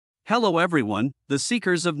Hello everyone, the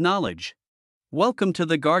seekers of knowledge. Welcome to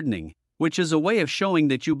the gardening, which is a way of showing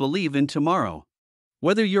that you believe in tomorrow.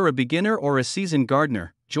 Whether you're a beginner or a seasoned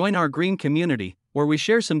gardener, join our green community, where we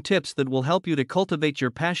share some tips that will help you to cultivate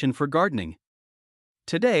your passion for gardening.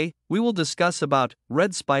 Today, we will discuss about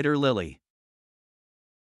red spider lily.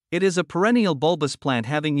 It is a perennial bulbous plant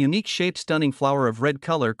having unique shape, stunning flower of red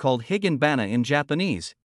color called higanbana in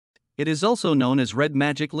Japanese. It is also known as red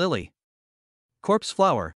magic lily, corpse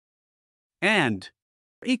flower, and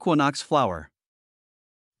equinox flower.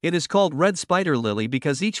 It is called red spider lily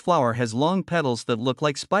because each flower has long petals that look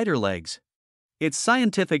like spider legs. Its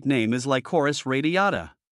scientific name is Lycoris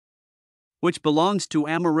radiata, which belongs to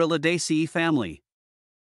Amaryllidaceae family.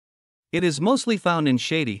 It is mostly found in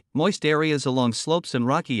shady, moist areas along slopes and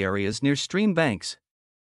rocky areas near stream banks.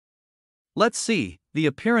 Let's see the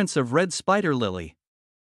appearance of red spider lily.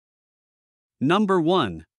 Number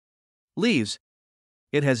 1. Leaves.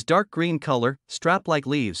 It has dark green color, strap-like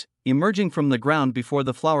leaves, emerging from the ground before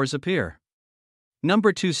the flowers appear.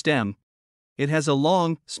 Number 2. Stem. It has a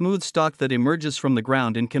long, smooth stalk that emerges from the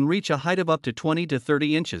ground and can reach a height of up to 20 to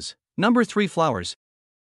 30 inches. Number 3. Flowers.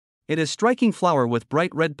 It has striking flower with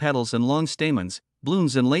bright red petals and long stamens,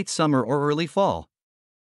 blooms in late summer or early fall.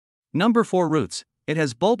 Number 4. Roots. It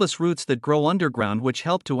has bulbous roots that grow underground which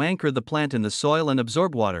help to anchor the plant in the soil and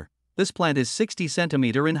absorb water. This plant is 60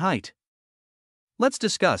 cm in height. Let's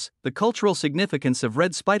discuss the cultural significance of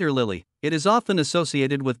red spider lily. It is often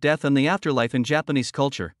associated with death and the afterlife in Japanese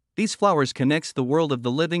culture. These flowers connects the world of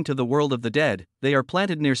the living to the world of the dead. They are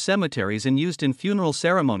planted near cemeteries and used in funeral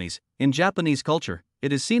ceremonies. In Japanese culture,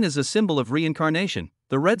 it is seen as a symbol of reincarnation.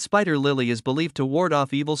 The red spider lily is believed to ward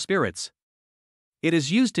off evil spirits. It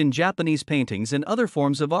is used in Japanese paintings and other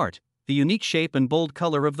forms of art. The unique shape and bold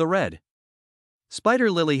color of the red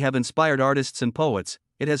spider lily have inspired artists and poets.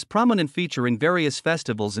 It has prominent feature in various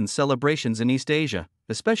festivals and celebrations in East Asia,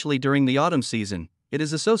 especially during the autumn season. It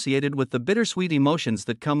is associated with the bittersweet emotions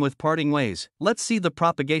that come with parting ways. Let's see the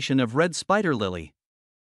propagation of red spider lily.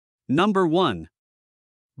 Number 1.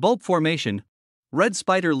 Bulb formation. Red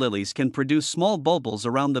spider lilies can produce small bulbils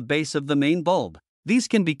around the base of the main bulb. These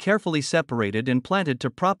can be carefully separated and planted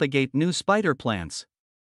to propagate new spider plants.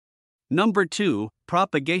 Number 2.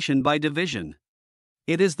 Propagation by division.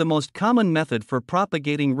 It is the most common method for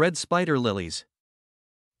propagating red spider lilies.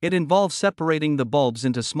 It involves separating the bulbs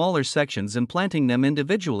into smaller sections and planting them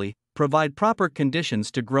individually, provide proper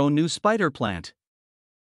conditions to grow new spider plant.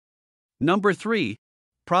 Number 3.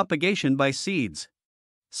 Propagation by seeds.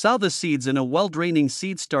 Sow the seeds in a well-draining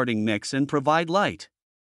seed starting mix and provide light.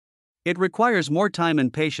 It requires more time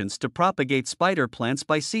and patience to propagate spider plants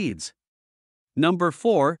by seeds. Number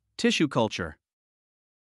 4. Tissue culture.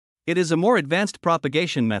 It is a more advanced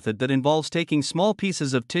propagation method that involves taking small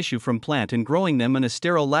pieces of tissue from plant and growing them in a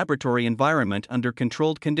sterile laboratory environment under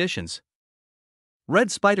controlled conditions.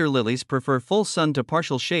 Red spider lilies prefer full sun to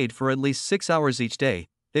partial shade for at least 6 hours each day.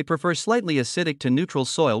 They prefer slightly acidic to neutral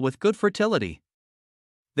soil with good fertility.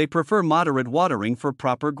 They prefer moderate watering for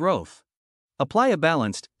proper growth. Apply a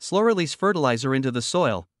balanced, slow-release fertilizer into the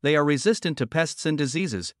soil. They are resistant to pests and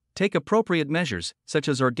diseases. Take appropriate measures, such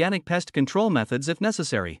as organic pest control methods if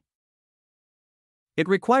necessary. It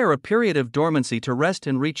requires a period of dormancy to rest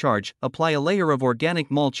and recharge. Apply a layer of organic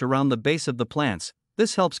mulch around the base of the plants.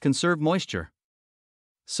 This helps conserve moisture,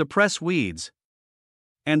 suppress weeds,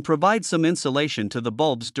 and provide some insulation to the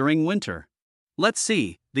bulbs during winter. Let's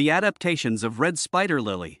see the adaptations of red spider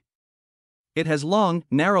lily. It has long,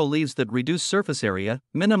 narrow leaves that reduce surface area,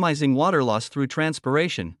 minimizing water loss through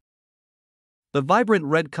transpiration. The vibrant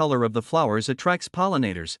red color of the flowers attracts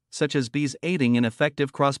pollinators, such as bees, aiding in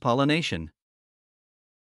effective cross-pollination.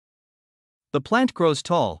 The plant grows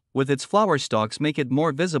tall, with its flower stalks make it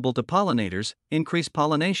more visible to pollinators, increase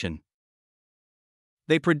pollination.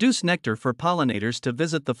 They produce nectar for pollinators to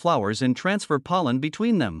visit the flowers and transfer pollen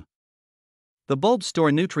between them. The bulbs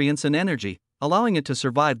store nutrients and energy, allowing it to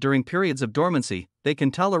survive during periods of dormancy. They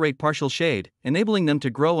can tolerate partial shade, enabling them to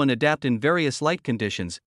grow and adapt in various light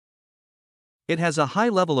conditions. It has a high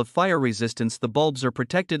level of fire resistance. The bulbs are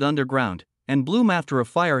protected underground and bloom after a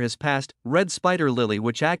fire has passed. Red spider lily,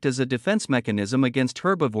 which act as a defense mechanism against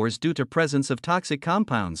herbivores due to presence of toxic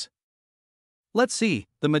compounds. Let's see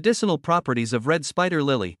the medicinal properties of red spider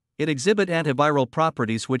lily. It exhibit antiviral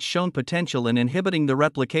properties which shown potential in inhibiting the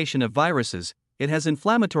replication of viruses. It has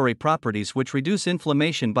inflammatory properties which reduce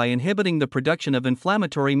inflammation by inhibiting the production of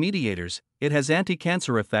inflammatory mediators. It has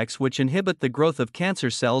anti-cancer effects which inhibit the growth of cancer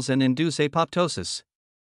cells and induce apoptosis.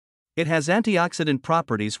 It has antioxidant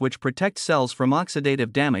properties which protect cells from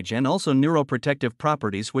oxidative damage and also neuroprotective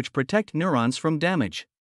properties which protect neurons from damage.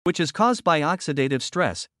 which is caused by oxidative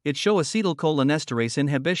stress. It shows acetylcholinesterase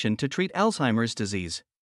inhibition to treat Alzheimer's disease.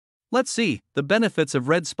 Let's see the benefits of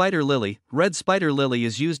red spider lily. Red spider lily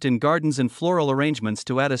is used in gardens and floral arrangements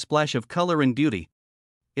to add a splash of color and beauty.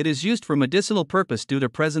 It is used for medicinal purpose due to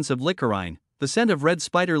presence of licorine. The scent of red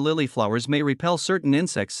spider lily flowers may repel certain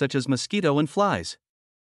insects such as mosquito and flies.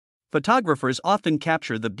 Photographers often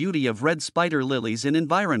capture the beauty of red spider lilies in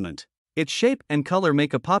environment. Its shape and color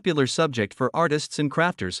make a popular subject for artists and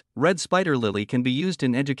crafters. Red spider lily can be used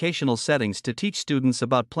in educational settings to teach students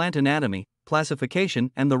about plant anatomy,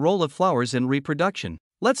 classification, and the role of flowers in reproduction.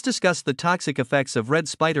 Let's discuss the toxic effects of red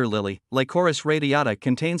spider lily. Lycoris radiata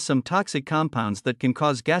contains some toxic compounds that can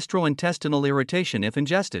cause gastrointestinal irritation if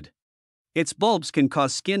ingested. Its bulbs can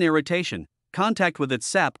cause skin irritation. Contact with its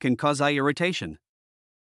sap can cause eye irritation.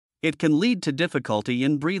 It can lead to difficulty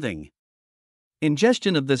in breathing.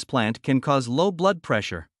 Ingestion of this plant can cause low blood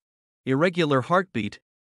pressure, irregular heartbeat,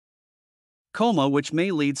 coma, which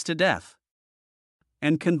may lead to death,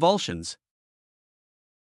 and convulsions.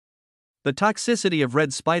 The toxicity of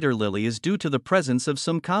red spider lily is due to the presence of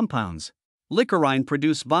some compounds. Licorine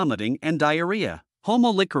produce vomiting and diarrhea.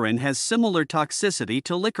 Homolicorine has similar toxicity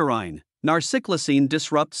to licorine. Narcyclacine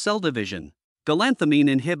disrupts cell division. Galanthamine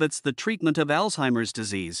inhibits the treatment of Alzheimer's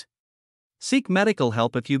disease. Seek medical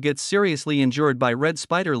help if you get seriously injured by red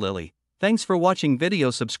spider lily. Thanks for watching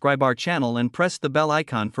video. Subscribe our channel and press the bell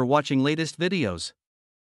icon for watching latest videos.